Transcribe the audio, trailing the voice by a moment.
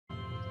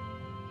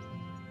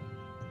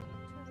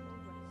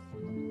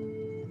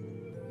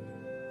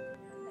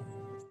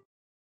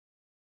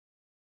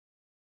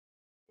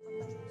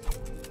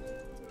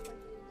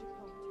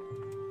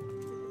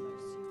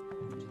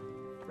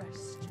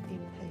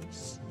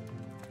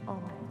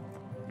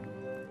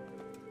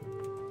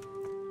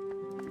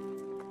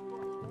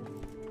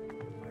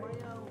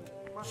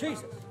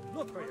Jesus,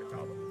 look where you're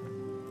going.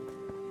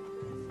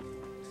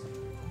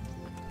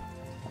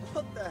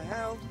 What the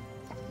hell?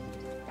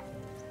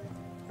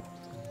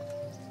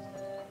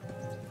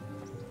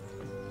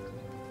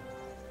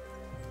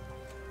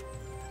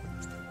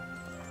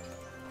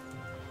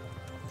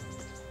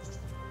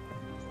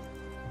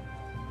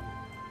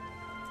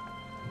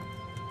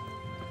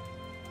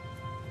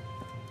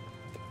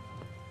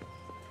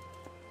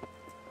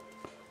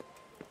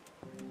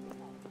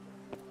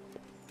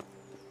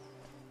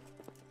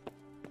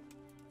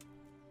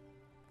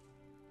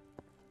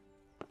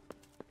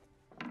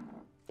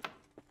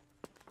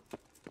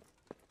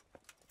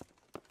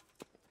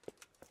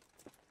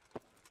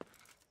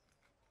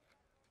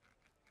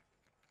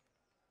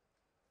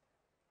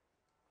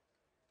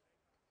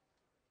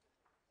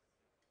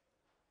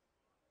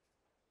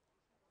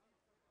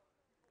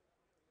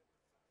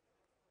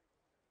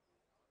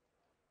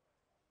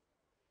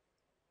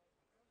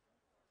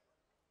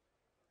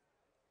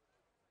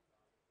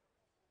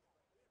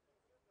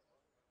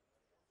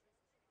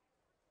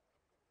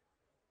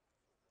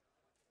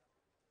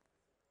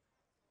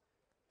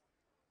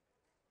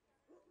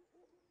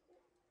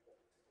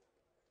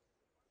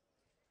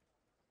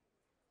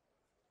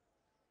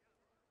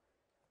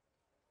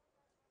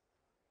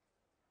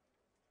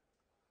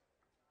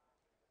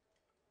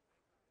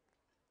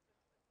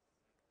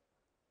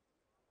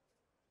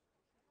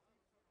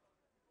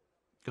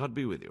 God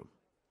be with you.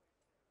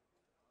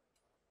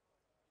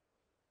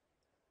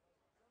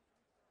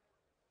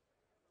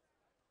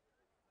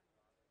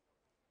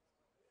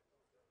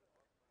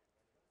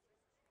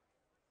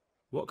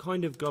 What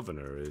kind of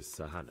governor is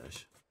Sir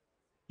Hanush?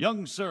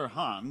 Young Sir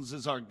Hans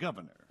is our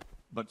governor,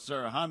 but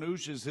Sir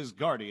Hanush is his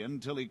guardian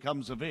till he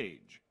comes of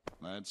age.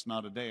 That's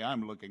not a day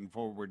I'm looking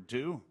forward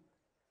to.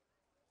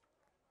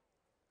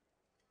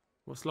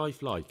 What's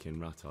life like in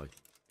Rattay?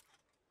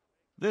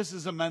 This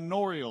is a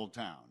manorial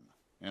town,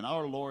 and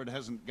our lord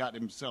hasn't got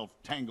himself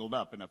tangled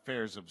up in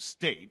affairs of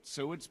state,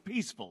 so it's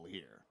peaceful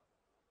here.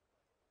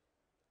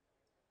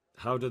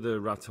 How do the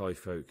Rattay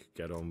folk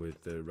get on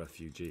with the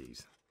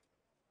refugees?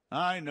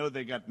 I know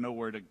they got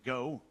nowhere to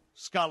go.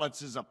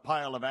 Skalitz is a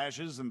pile of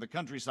ashes, and the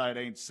countryside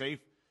ain't safe,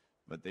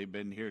 but they've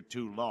been here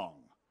too long.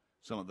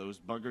 Some of those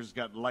buggers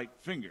got light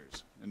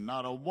fingers, and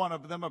not a one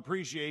of them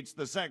appreciates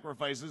the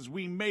sacrifices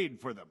we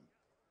made for them.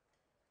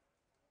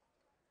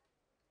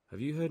 Have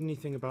you heard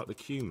anything about the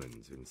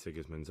Cumans in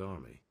Sigismund's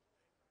army?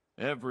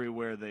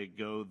 Everywhere they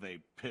go, they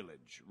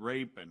pillage,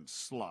 rape, and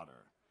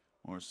slaughter.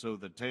 Or so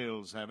the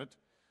tales have it.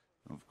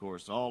 Of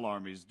course, all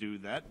armies do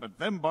that, but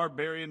them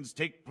barbarians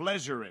take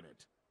pleasure in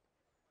it.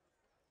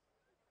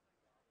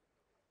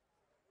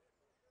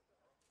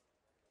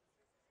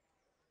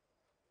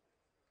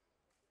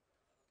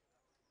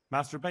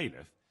 Master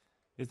Bailiff,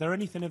 is there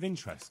anything of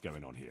interest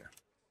going on here?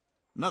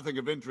 Nothing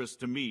of interest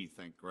to me,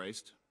 thank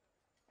Christ.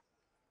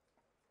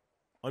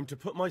 I'm to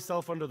put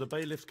myself under the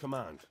bailiff's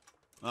command.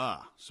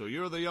 Ah, so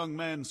you're the young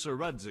man Sir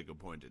Radzig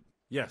appointed.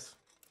 Yes.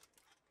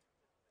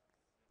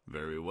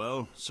 Very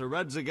well. Sir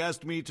Radzig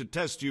asked me to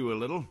test you a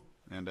little,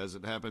 and as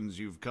it happens,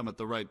 you've come at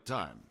the right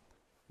time.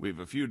 We've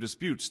a few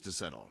disputes to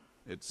settle.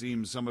 It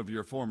seems some of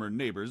your former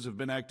neighbors have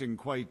been acting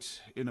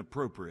quite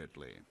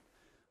inappropriately.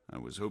 I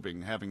was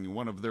hoping having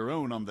one of their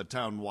own on the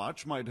town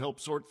watch might help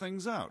sort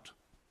things out.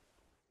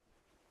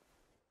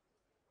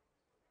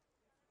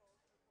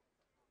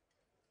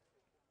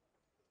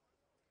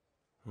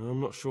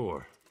 I'm not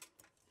sure.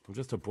 I'm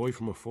just a boy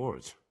from a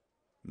forge.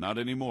 Not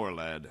anymore,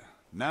 lad.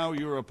 Now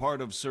you're a part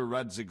of Sir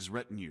Radzig's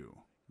retinue.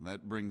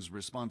 That brings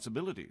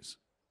responsibilities.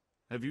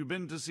 Have you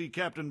been to see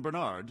Captain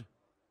Bernard?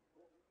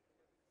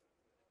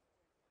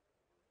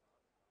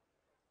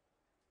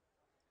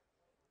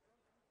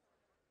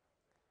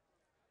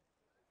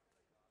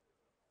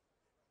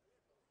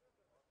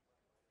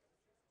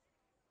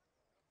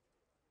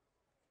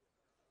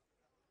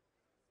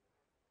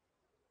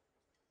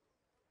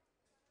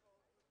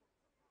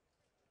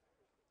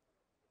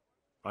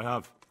 I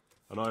have,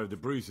 and I have the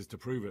bruises to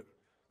prove it.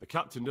 The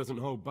captain doesn't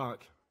hold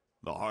back.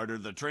 The harder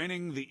the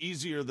training, the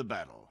easier the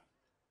battle.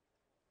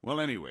 Well,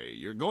 anyway,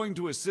 you're going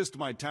to assist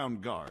my town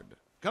guard.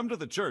 Come to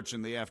the church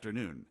in the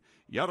afternoon.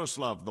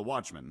 Yaroslav the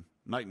watchman,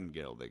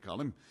 Nightingale they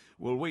call him,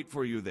 will wait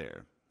for you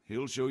there.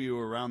 He'll show you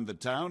around the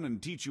town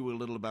and teach you a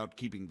little about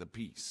keeping the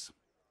peace.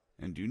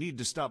 And you need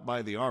to stop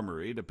by the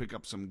armory to pick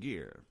up some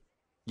gear.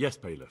 Yes,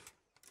 bailiff.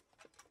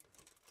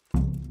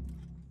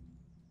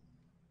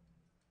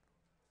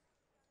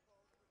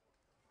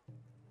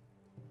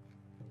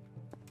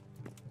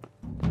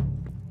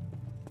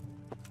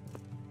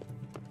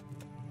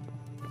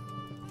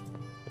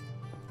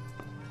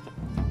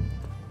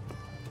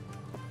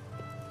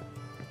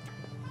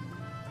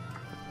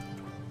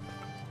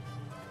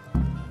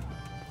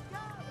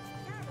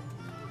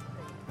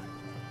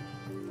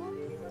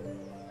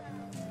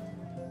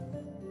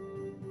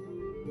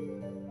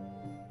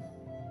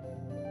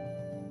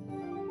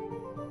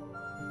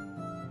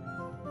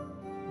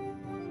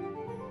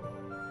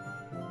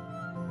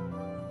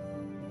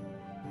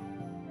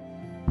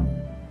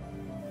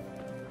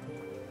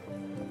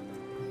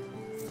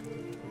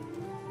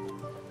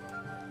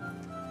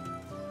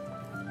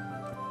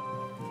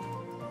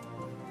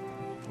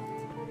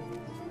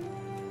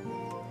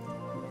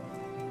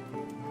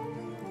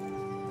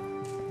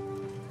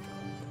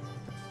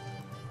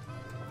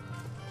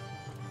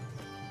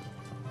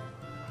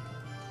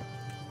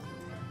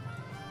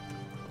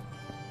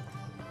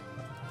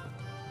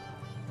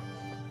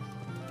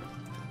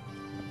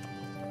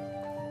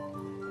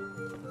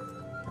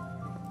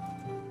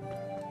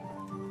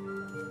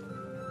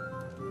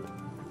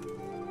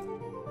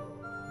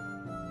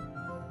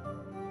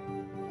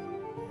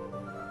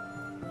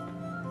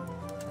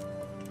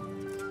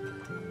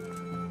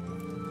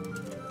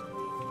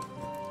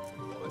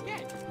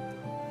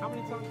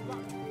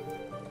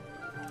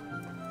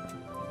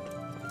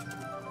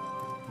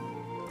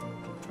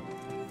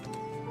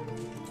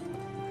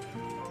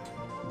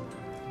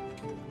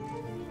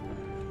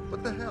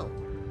 What the hell?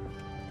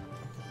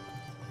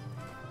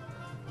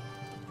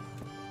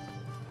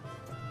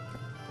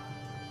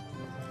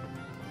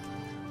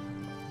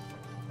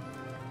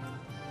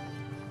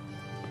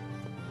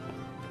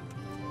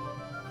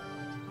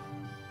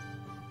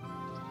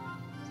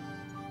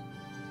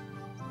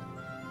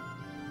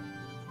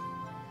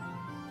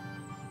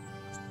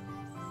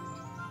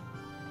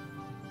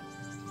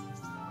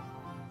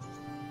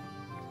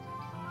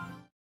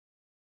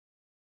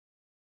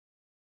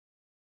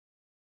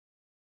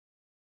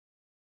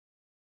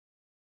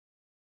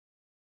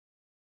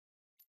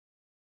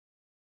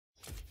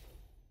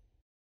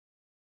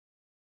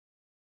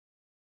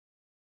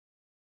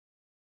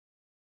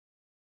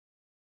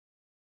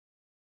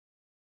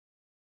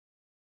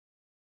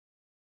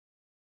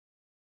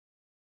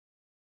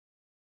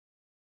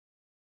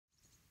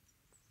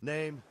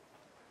 Name?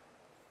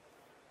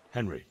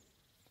 Henry.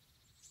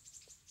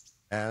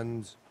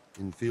 And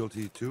in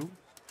fealty too?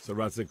 Sir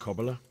Radzig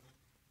Cobbler.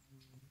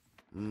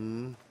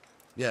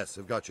 Yes,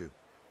 I've got you.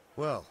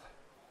 Well,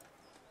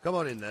 come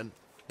on in then.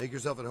 Make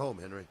yourself at home,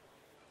 Henry.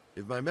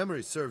 If my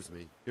memory serves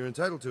me, you're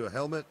entitled to a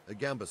helmet, a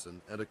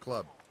gambeson, and a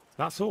club.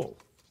 That's all.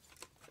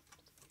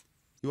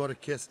 You want a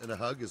kiss and a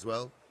hug as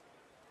well?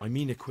 I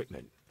mean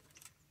equipment.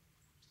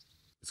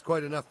 It's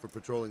quite enough for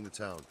patrolling the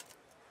town.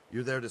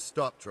 You're there to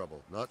stop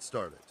trouble, not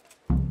start it.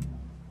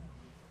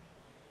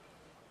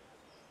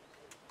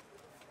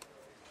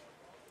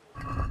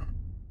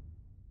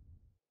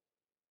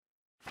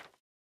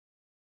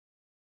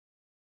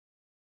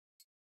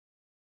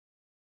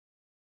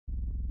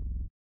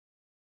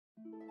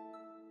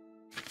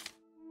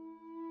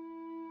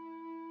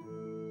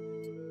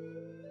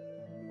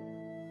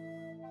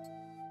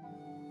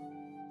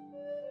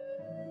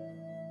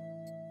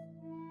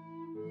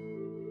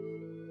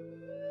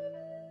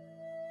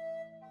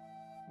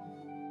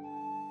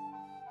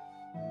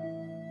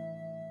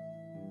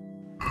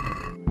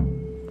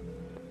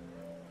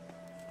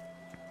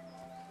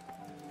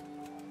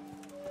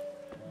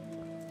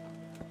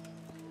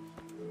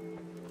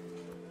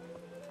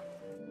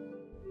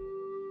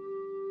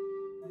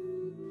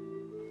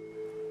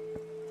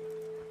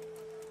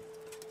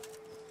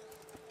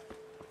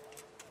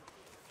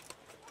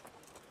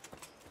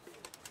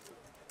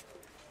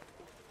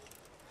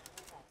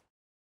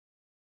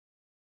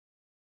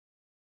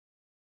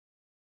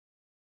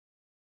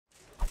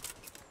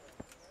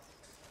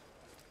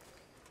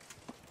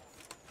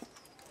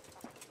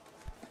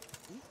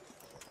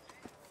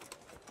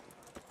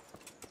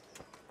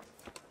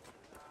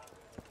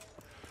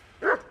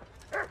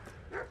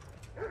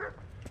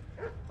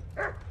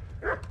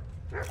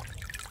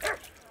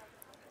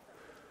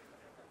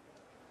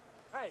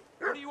 Hey,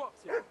 what are you up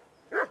to?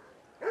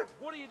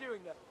 What are you doing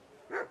there?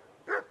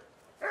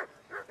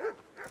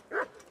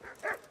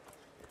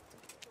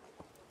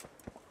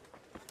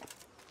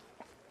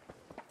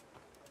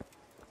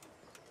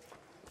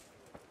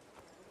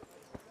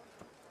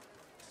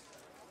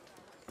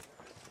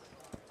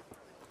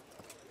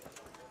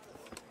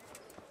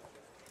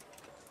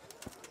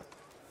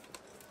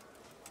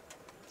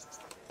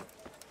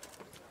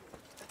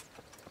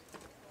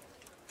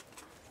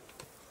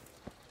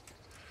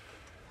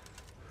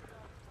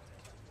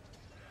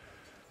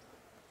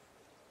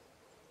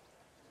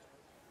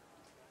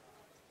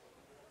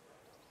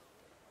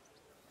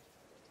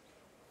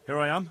 Here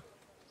I am.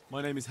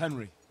 My name is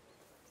Henry.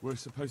 We're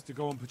supposed to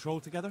go on patrol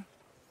together?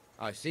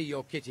 I see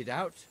you're kitted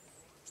out.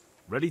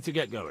 Ready to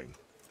get going.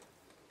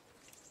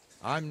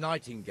 I'm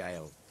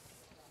Nightingale.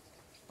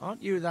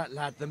 Aren't you that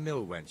lad the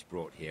mill wench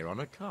brought here on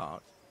a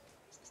cart?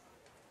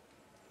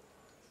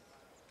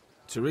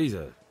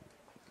 Teresa.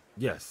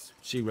 Yes,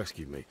 she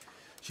rescued me.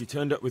 She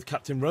turned up with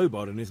Captain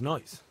Robard and his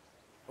knights.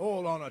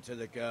 All honor to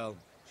the girl.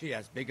 She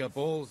has bigger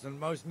balls than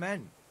most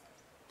men.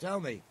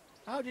 Tell me,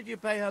 how did you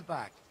pay her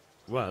back?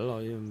 Well,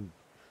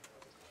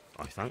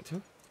 I thanked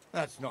her.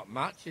 That's not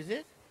much, is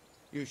it?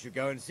 You should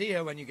go and see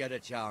her when you get a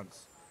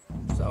chance.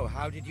 So,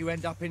 how did you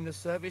end up in the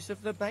service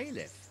of the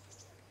bailiff?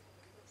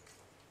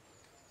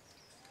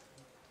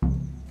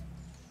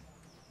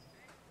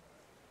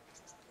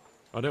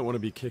 I don't want to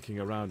be kicking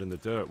around in the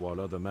dirt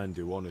while other men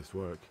do honest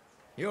work.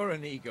 You're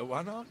an eager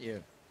one, aren't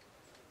you?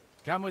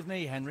 Come with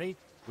me, Henry.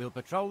 We'll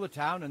patrol the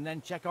town and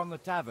then check on the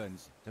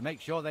taverns to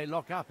make sure they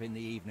lock up in the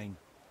evening.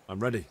 I'm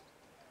ready.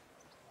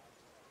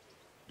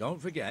 Don't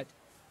forget,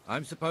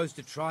 I'm supposed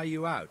to try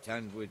you out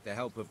and, with the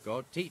help of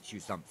God, teach you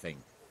something.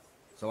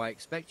 So I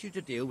expect you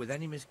to deal with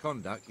any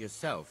misconduct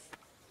yourself.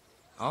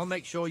 I'll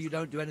make sure you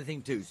don't do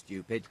anything too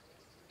stupid.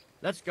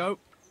 Let's go.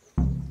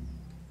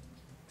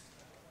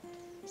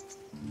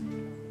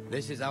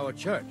 This is our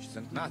church,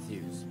 St.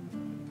 Matthew's.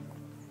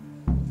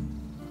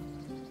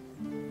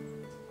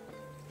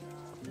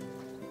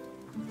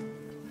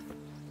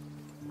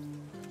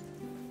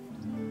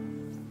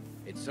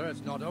 It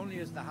serves not only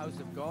as the house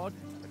of God,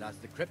 but as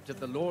the crypt of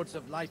the Lords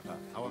of Lipa,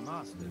 our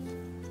masters.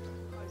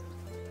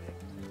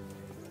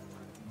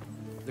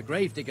 The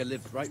gravedigger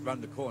lives right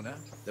round the corner.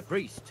 The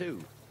priest,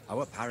 too.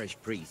 Our parish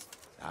priest.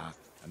 Ah,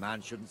 a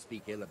man shouldn't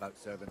speak ill about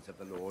servants of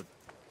the Lord.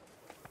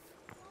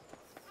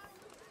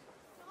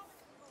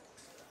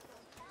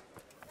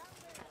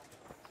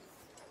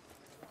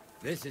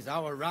 This is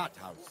our rat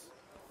house.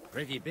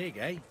 Pretty big,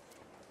 eh?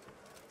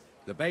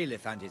 The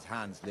bailiff and his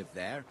hands live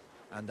there,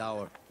 and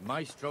our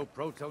maestro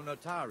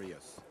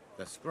protonotarius,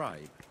 the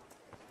scribe.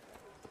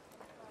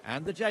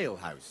 And the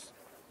jailhouse.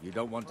 You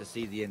don't want to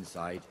see the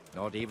inside,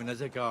 not even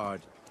as a guard.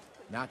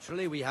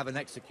 Naturally, we have an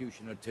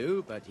executioner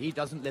too, but he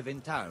doesn't live in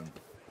town.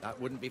 That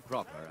wouldn't be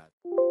proper.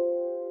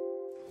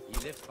 He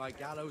lives by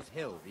Gallows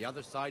Hill, the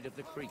other side of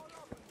the creek.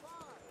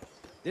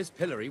 This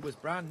pillory was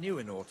brand new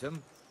in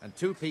autumn, and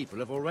 2 people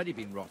have already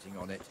been rotting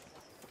on it.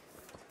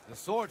 The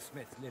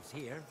swordsmith lives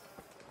here.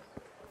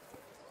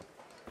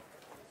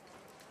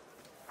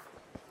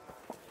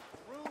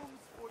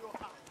 Rooms for your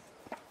house.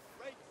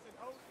 Rakes and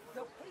hoses.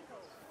 The people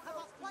have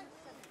us planks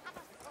and have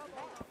us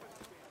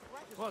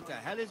What the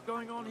hell is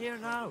going on here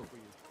now?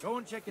 Go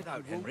and check it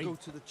out, You won't Henry. go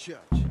to the church.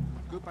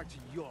 Go back to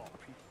your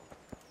people.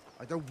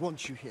 I don't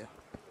want you here.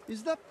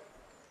 Is that...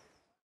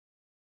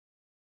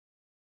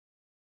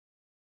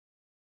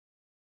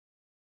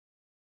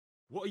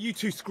 What are you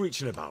two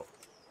screeching about?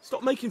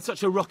 Stop making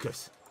such a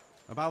ruckus.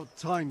 About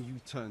time you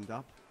turned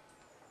up.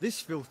 This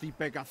filthy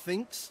beggar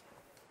thinks.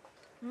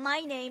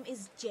 My name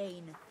is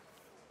Jane.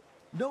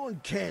 No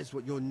one cares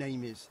what your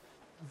name is.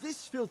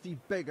 This filthy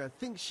beggar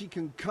thinks she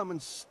can come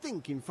and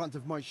stink in front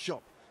of my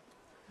shop.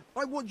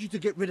 I want you to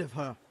get rid of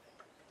her.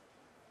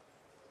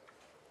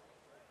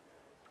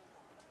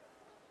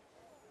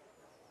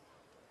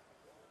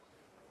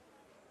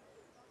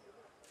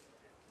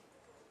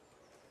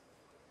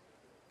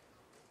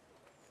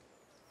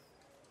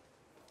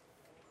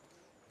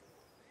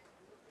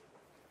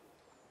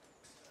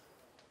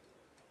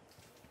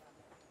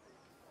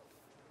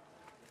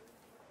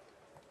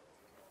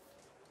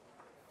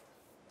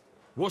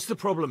 What's the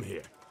problem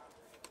here?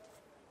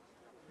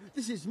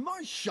 This is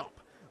my shop,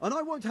 and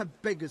I won't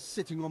have beggars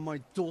sitting on my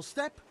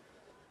doorstep.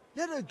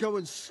 Let her go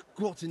and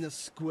squat in the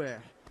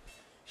square.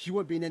 She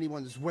won't be in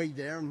anyone's way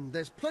there, and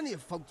there's plenty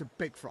of folk to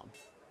beg from.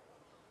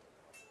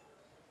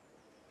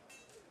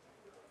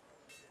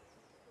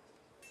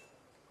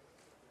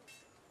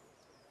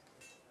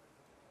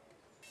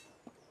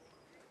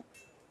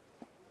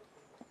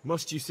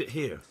 Must you sit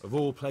here, of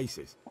all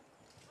places?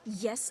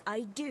 Yes,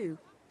 I do.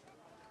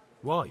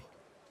 Why?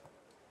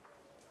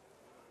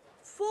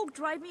 Folk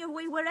drive me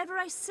away wherever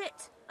I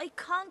sit. I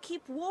can't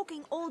keep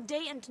walking all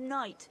day and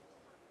night.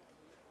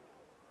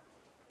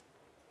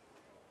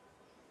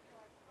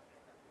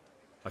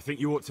 I think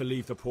you ought to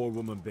leave the poor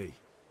woman be.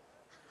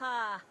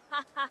 Ha,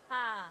 ha, ha,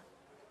 ha.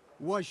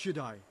 Why should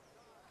I?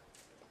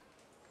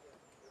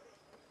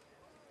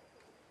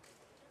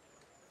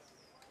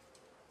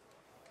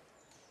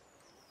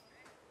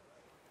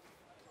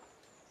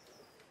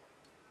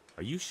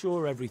 Are you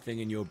sure everything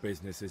in your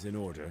business is in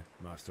order,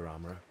 Master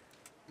Armourer?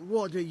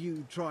 What are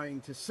you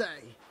trying to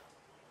say?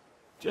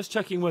 Just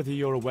checking whether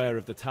you're aware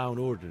of the town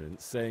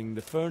ordinance saying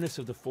the furnace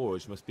of the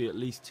forge must be at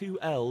least 2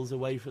 ells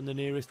away from the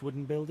nearest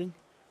wooden building?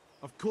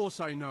 Of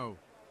course I know.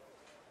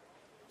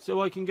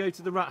 So I can go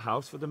to the rat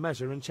house for the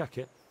measure and check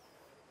it?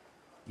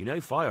 You know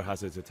fire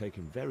hazards are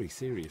taken very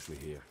seriously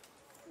here.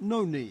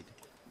 No need.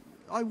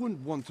 I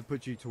wouldn't want to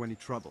put you to any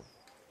trouble.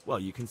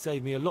 Well, you can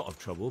save me a lot of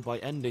trouble by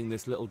ending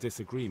this little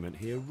disagreement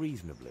here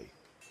reasonably.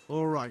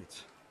 All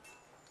right.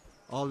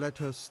 I'll let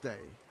her stay.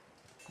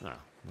 Ah,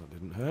 that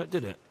didn't hurt,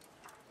 did it?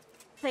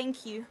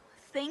 Thank you.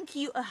 Thank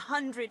you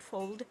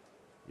 100-fold.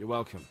 You're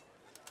welcome.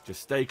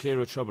 Just stay clear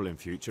of trouble in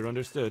future,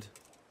 understood?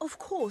 Of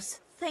course.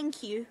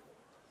 Thank you.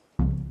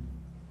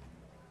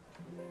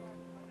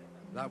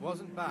 That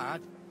wasn't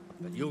bad,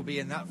 but you'll be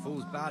in that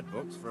fool's bad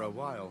books for a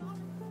while.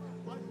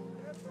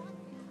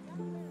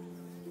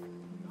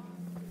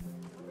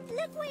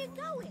 Look where you're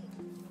going.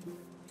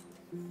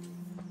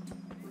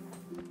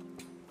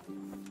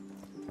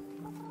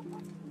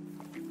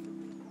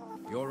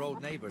 Your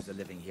old neighbours are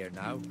living here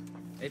now.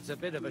 It's a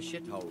bit of a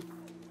shithole.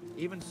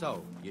 Even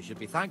so, you should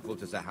be thankful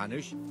to Sir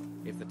Hanush.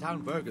 If the town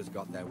burghers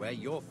got their way,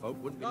 your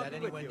folk wouldn't be let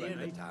anywhere near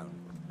the town.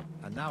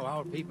 And now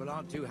our people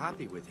aren't too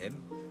happy with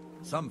him.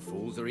 Some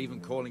fools are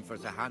even calling for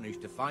Sir Hanush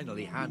to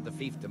finally hand the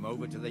fiefdom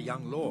over to the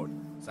young lord,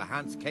 Sir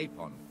Hans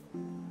Capon.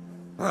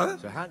 Huh?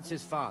 Sir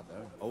Hans's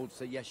father, old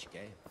Sir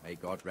Yeshke, may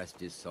God rest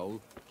his soul,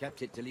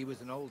 kept it till he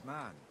was an old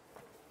man.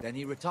 Then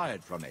he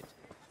retired from it,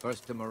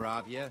 first to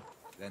Moravia,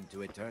 then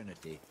to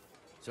eternity.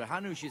 Sir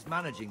Hanush is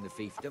managing the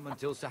fiefdom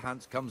until Sir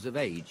Hans comes of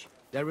age.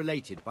 They're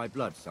related by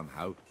blood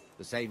somehow,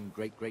 the same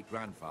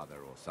great-great-grandfather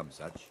or some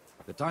such.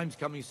 The time's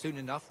coming soon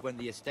enough when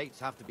the estates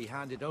have to be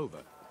handed over.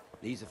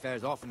 These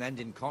affairs often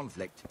end in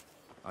conflict.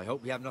 I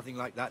hope we have nothing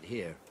like that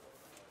here.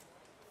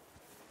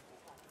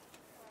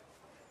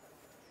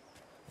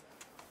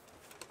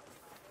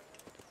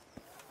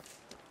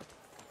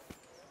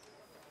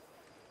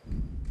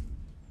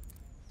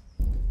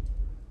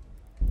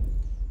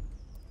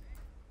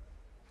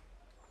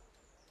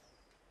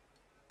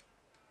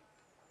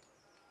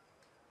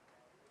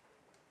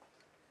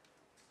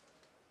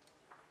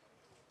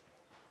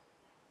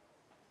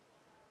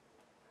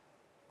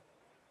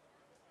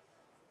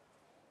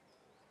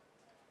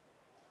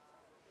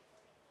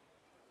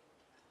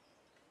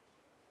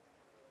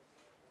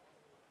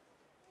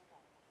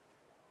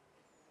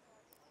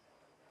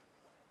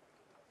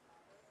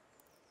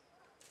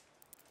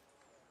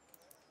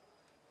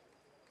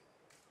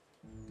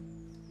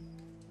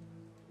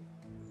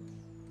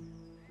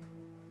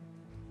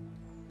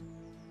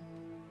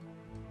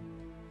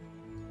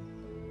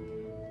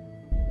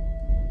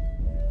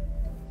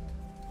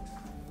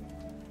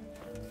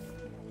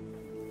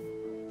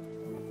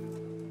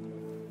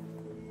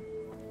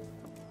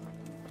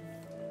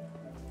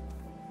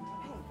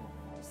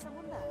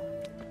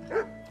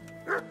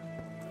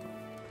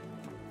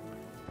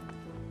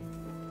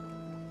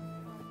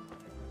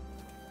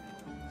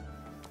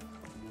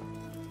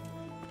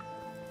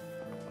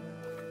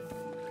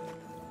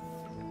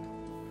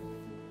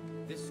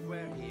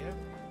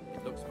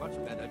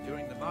 much better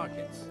during the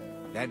markets.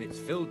 Then it's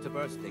filled to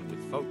bursting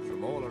with folk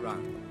from all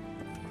around.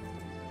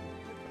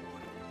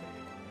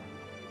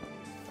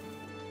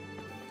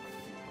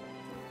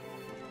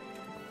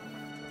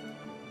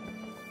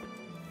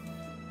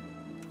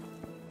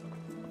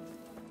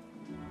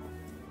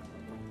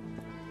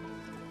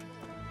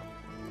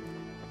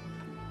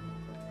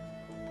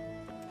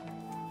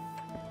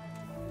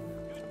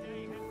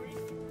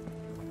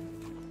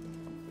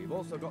 We've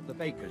also got the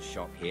baker's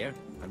shop here,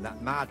 and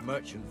that mad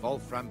merchant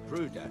Wolfram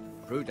Pruder.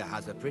 Pruder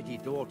has a pretty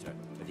daughter,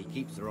 but he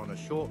keeps her on a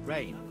short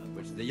rein,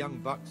 which the young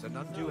bucks are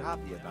none too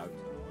happy about.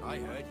 I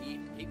heard he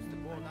even keeps the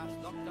poor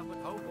lass locked up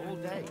at home all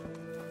day.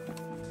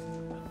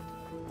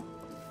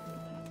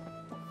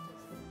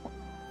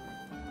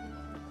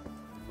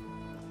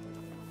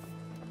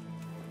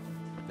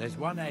 There's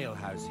one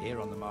alehouse here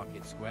on the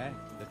market square,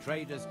 the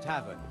Trader's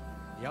Tavern.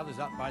 The other's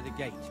up by the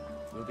gate.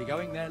 We'll be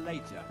going there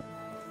later.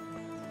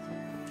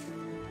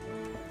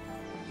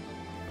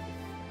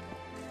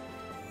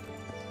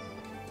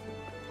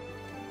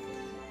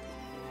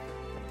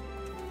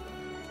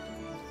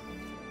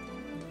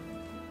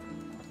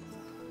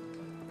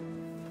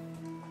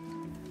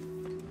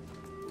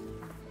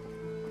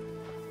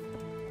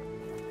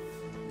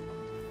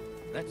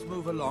 Let's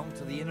move along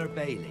to the Inner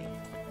Bailey.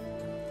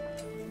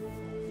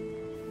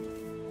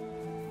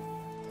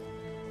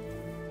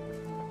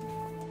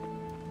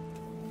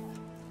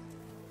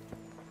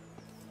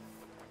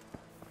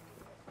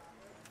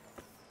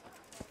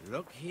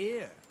 Look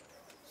here.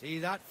 See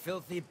that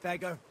filthy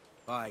beggar?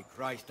 By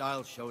Christ,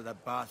 I'll show the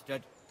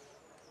bastard.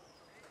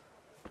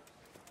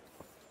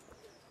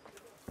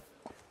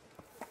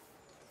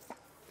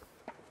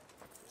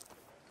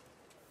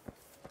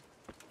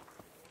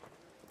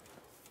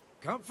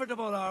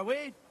 Comfortable, are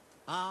we?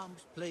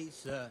 Arms, please,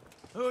 sir.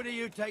 Who do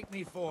you take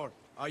me for?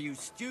 Are you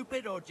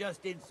stupid or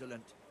just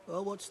insolent?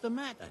 Well, what's the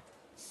matter?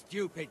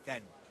 Stupid,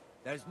 then.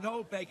 There's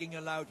no begging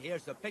allowed here,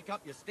 so pick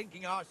up your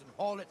stinking arse and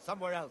haul it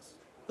somewhere else.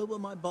 Who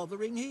am I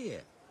bothering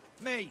here?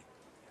 Me.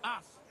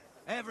 Us.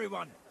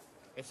 Everyone.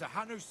 If Sir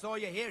Hanush saw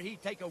you here,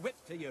 he'd take a whip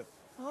to you.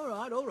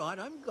 All right,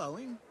 I'm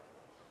going.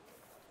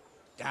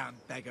 Damn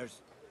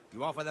beggars.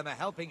 You offer them a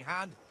helping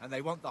hand, and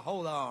they want the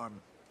whole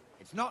arm.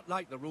 It's not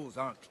like the rules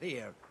aren't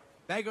clear.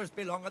 Beggars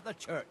belong at the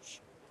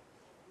church.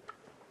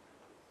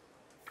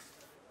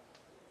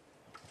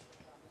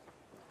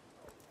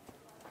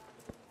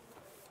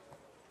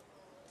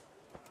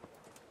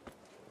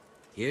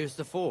 Here's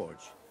the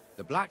forge.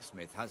 The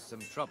blacksmith has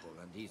some trouble,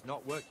 and he's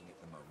not working at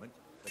the moment,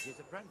 but his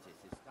apprentice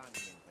is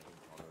standing in for him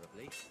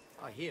tolerably.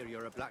 I hear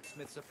you're a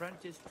blacksmith's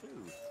apprentice,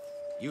 too.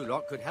 You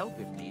lot could help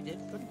if needed,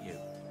 couldn't you?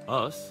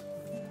 Us?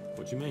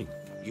 What do you mean?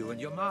 You and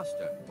your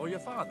master, or your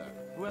father,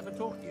 whoever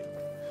taught you.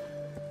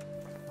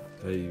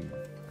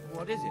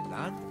 What is it,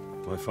 lad?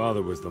 My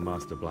father was the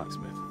master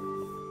blacksmith.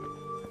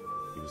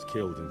 He was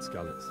killed in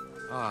Skalitz.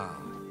 Ah,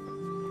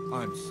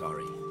 I'm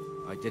sorry.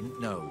 I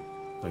didn't know.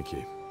 Thank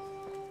you.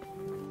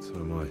 So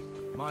am I.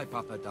 My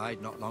papa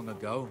died not long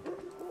ago.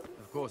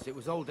 Of course, it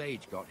was old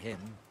age got him.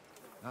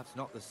 That's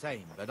not the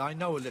same, but I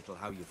know a little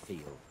how you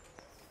feel.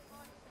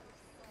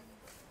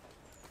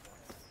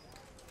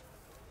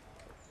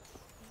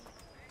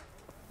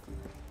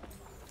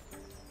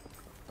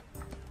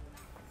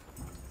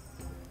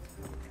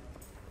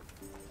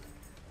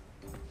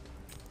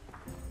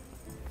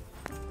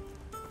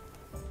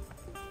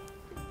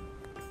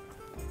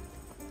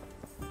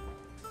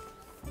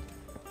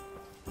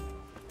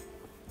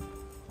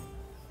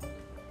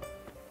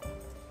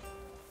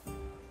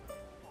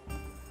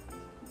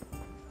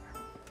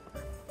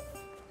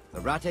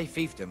 The Rate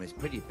fiefdom is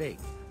pretty big.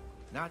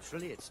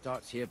 Naturally, it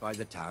starts here by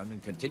the town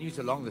and continues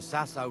along the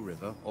Sasau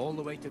River all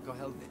the way to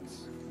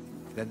Kohelnitz.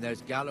 Then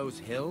there's Gallows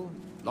Hill,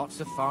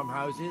 lots of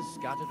farmhouses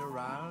scattered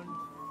around.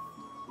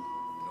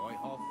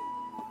 Neuhof,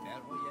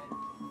 Erhoyen,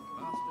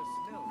 Master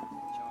Smill is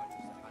in charge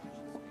of the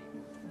Hanish's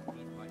stables.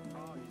 He's by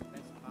far his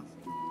best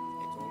passing.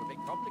 It's all a bit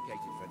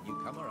complicated for a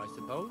newcomer, I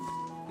suppose.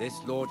 This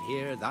lord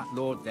here, that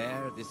lord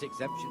there, this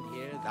exemption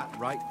here, that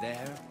right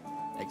there.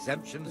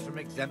 Exemptions from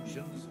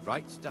exemptions,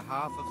 rights to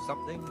half of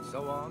something,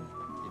 so on.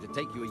 It'd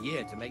take you a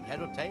year to make head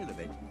or tail of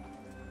it.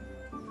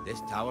 This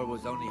tower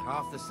was only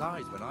half the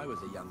size when I was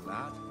a young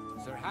lad.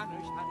 Sir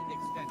Hanush had it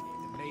extended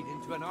and made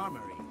into an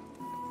armory.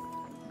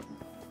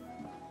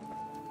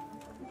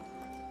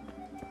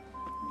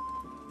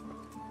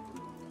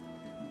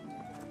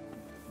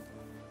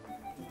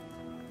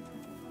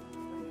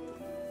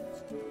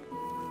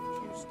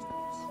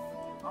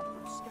 I'm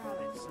from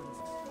Skalitz and,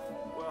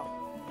 well,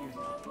 you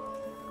know.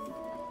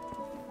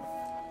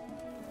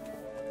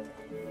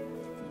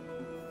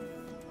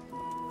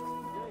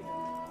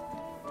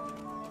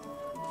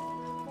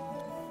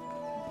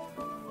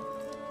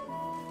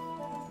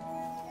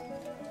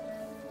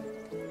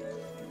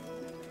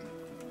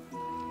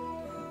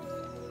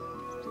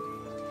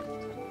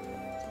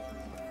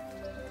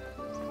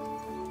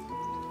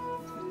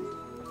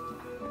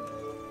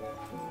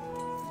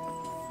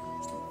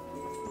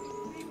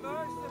 Be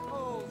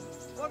merciful!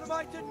 What am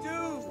I to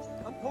do?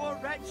 A poor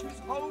wretch whose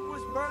home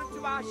was burned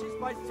to ashes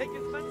by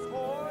Sigismund's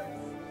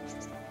hordes?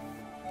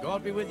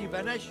 God be with you,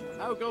 Benesh.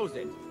 How goes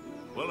it?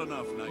 Well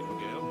enough,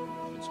 Nightingale.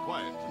 It's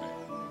quiet today.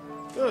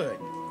 Good.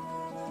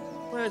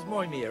 Where's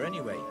Moimir,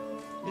 anyway?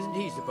 Isn't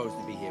he supposed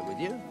to be here with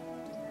you?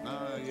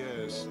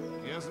 Yes.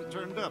 He hasn't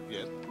turned up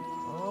yet.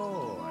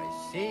 Oh,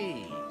 I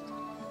see.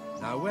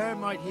 Now, where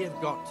might he have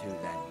got to,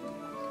 then?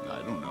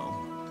 I don't know.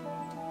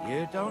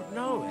 You don't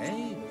know,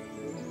 eh?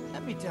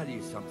 Let me tell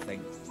you something.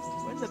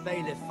 When the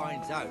bailiff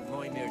finds out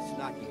Moimir's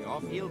slacking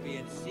off, he'll be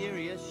in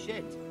serious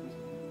shit.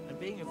 And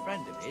being a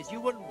friend of his,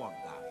 you wouldn't want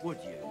that, would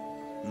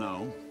you?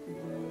 No.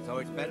 So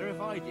it's better if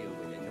I deal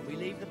with it and we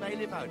leave the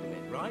bailiff out of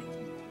it, right?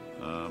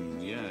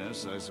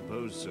 Yes, I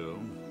suppose so.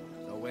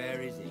 So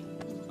where is he?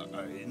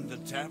 In the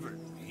tavern.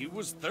 He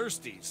was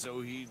thirsty,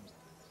 so he...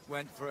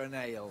 Went for an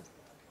ale.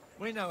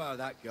 We know how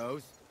that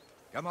goes.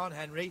 Come on,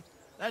 Henry.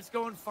 Let's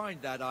go and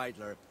find that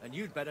idler, and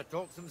you'd better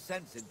talk some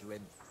sense into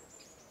him.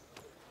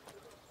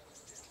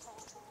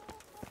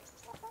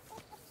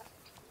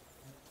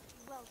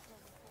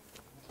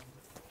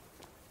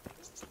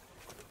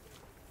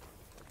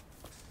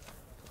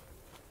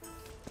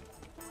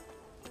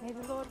 May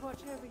the Lord watch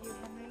over you,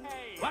 Henry.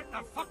 Hey! What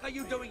the fuck are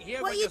you doing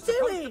here What when are you you're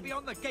supposed to doing? be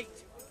on the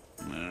gate?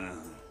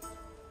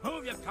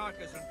 Move your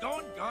carcass and go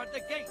and guard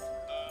the gate.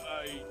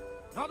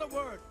 Not a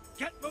word.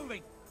 Get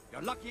moving.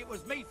 You're lucky it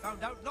was me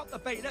found out, not the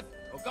bailiff,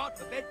 or God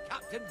forbid,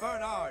 Captain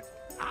Bernard.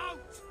 Out!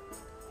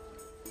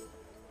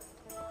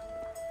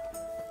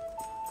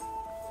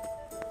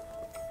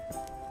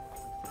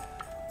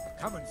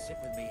 Come and sit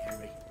with me,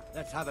 Henry.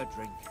 Let's have a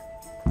drink.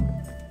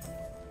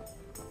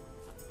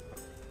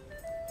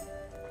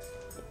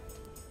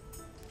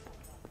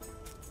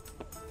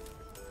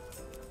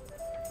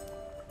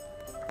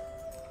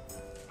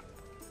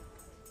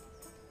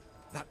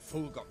 That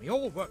fool got me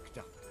all worked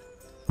up.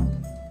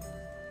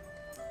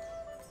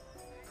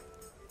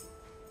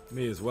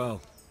 Me as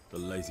well, the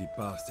lazy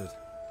bastard.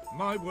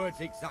 My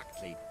words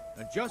exactly.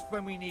 And just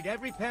when we need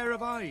every pair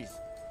of eyes.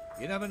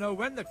 You never know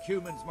when the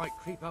Cumans might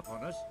creep up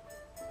on us.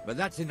 But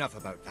that's enough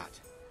about that.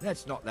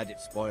 Let's not let it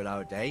spoil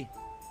our day.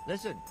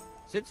 Listen,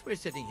 since we're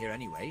sitting here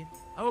anyway,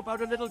 how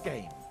about a little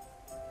game?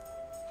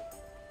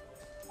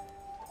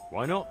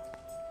 Why not?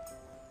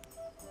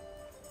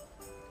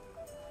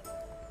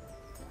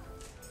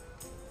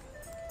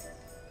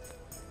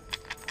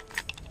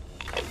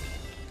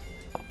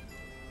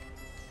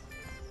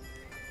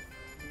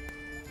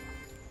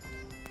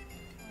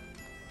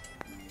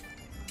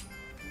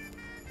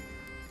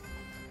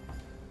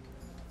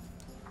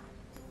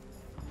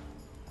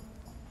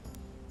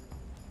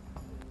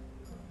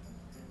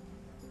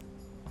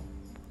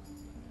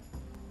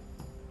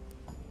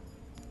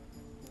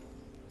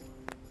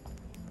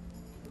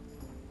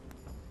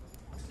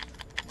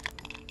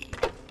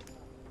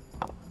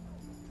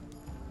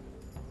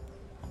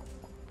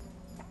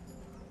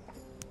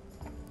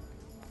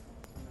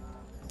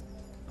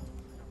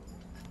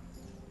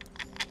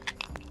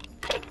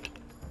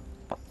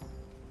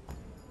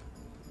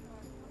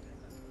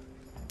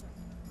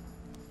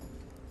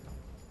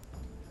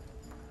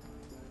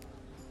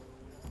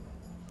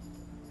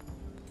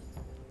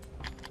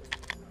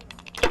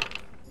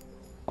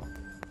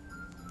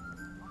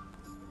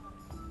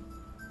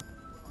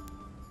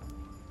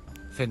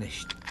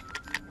 Finished.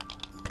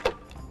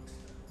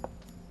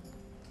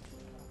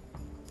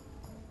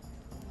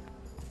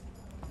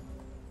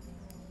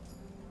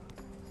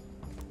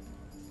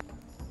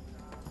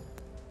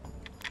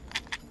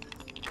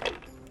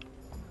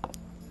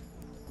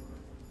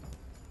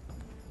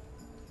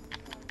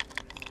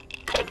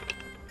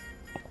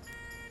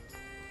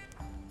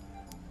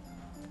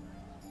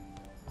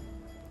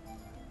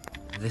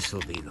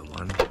 This'll be the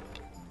one.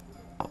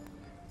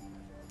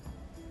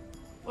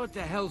 What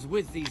the hell's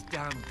with these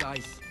damn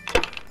dice?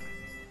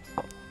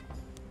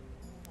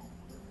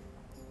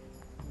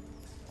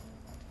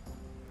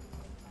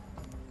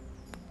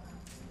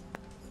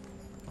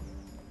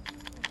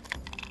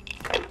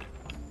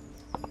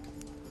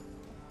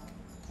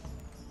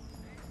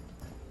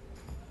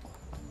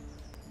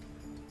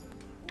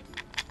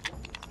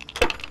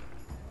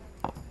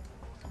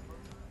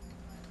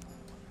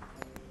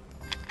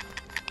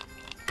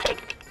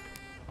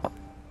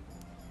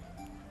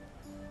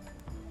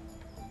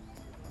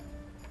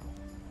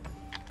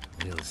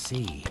 We'll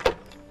see.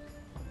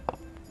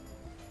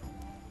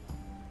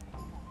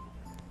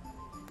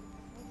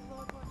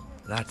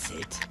 That's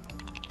it.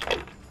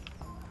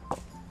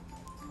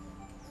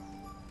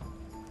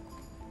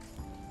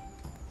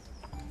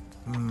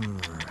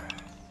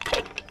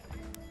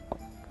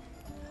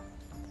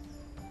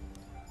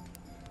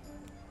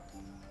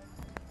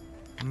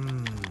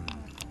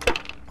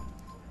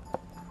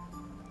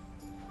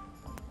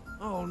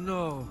 Oh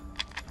no.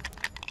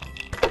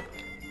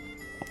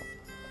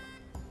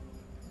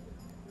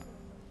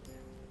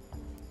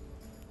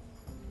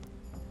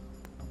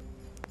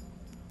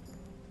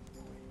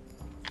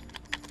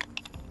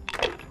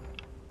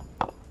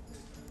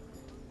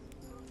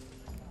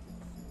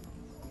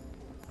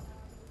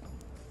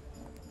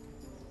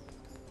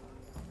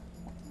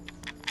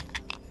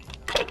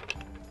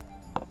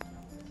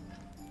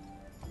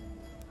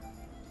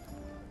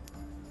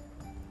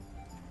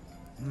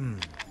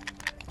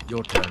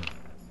 Your turn.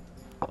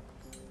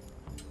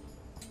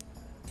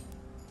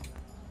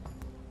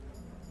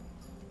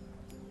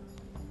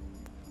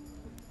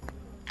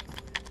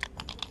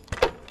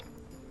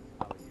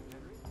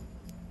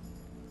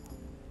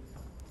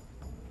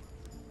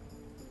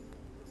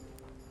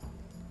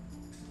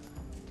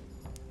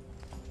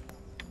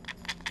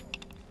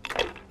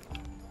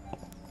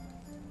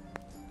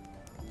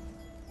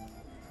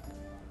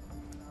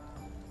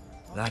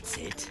 That's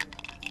it.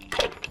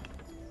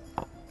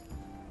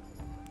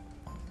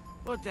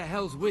 What the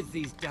hell's with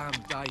these damn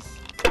dice?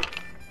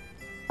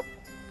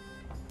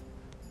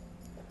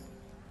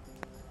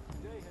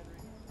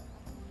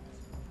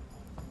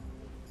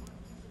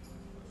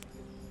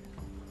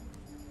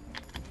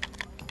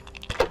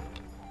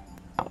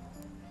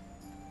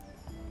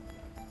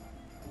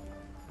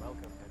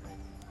 Welcome, Henry.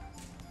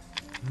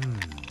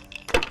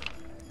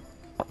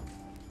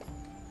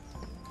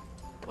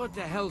 What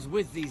the hell's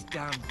with these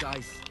damn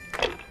dice?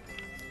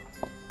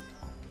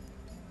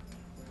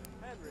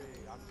 Henry,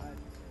 I'm glad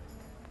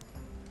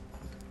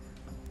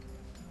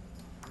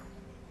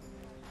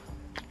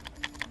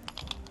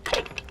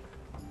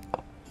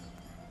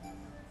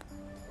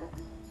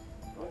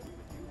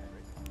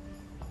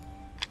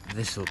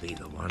This'll be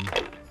the one.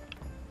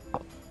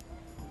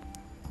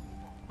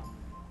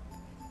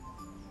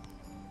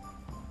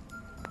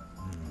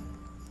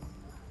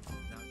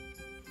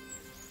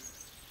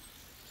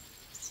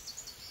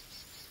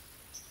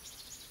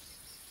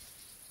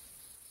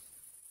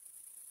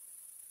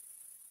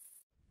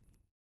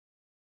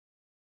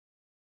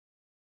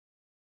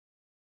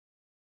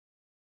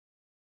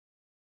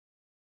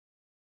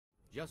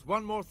 Just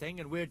one more thing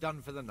and we're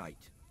done for the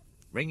night.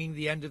 Ringing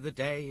the end of the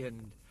day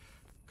and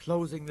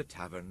closing the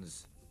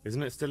taverns.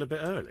 Isn't it still a bit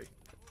early?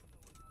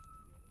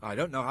 I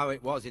don't know how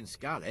it was in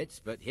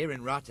Scarlet, but here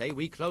in Rattay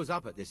we close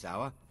up at this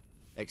hour.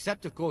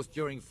 Except, of course,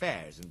 during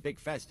fairs and big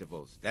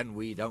festivals. Then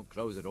we don't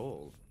close at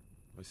all.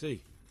 I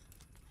see.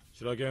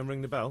 Should I go and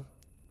ring the bell?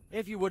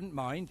 If you wouldn't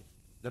mind,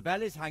 the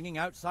bell is hanging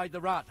outside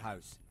the rat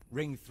house.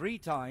 Ring 3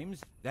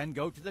 times, then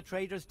go to the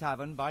Trader's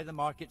Tavern by the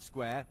market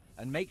square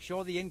and make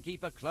sure the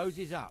innkeeper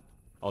closes up.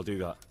 I'll do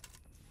that.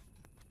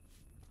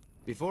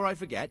 Before I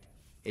forget,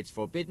 it's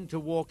forbidden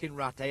to walk in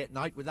Rattay at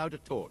night without a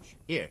torch.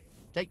 Here,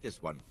 take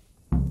this one.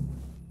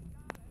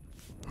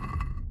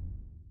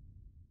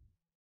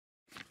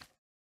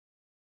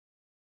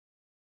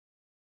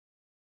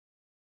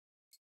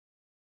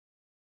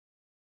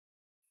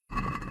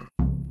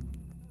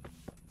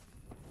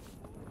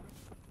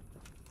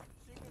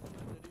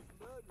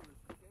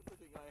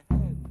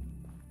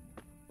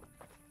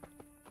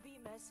 Be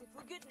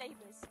merciful, good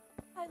neighbors.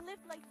 I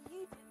lived like you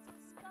did, so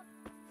stop.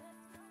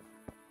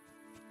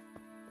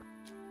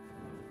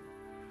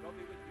 God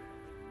be with you.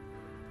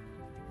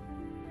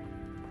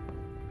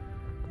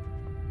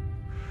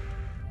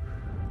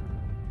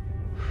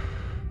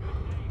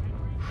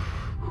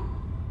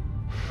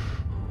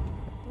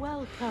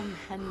 Welcome,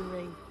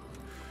 Henry.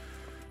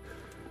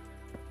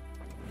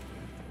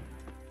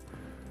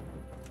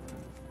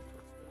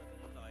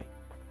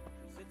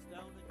 Sits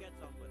down and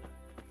gets on with it.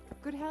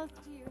 Good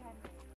health to you, Henry.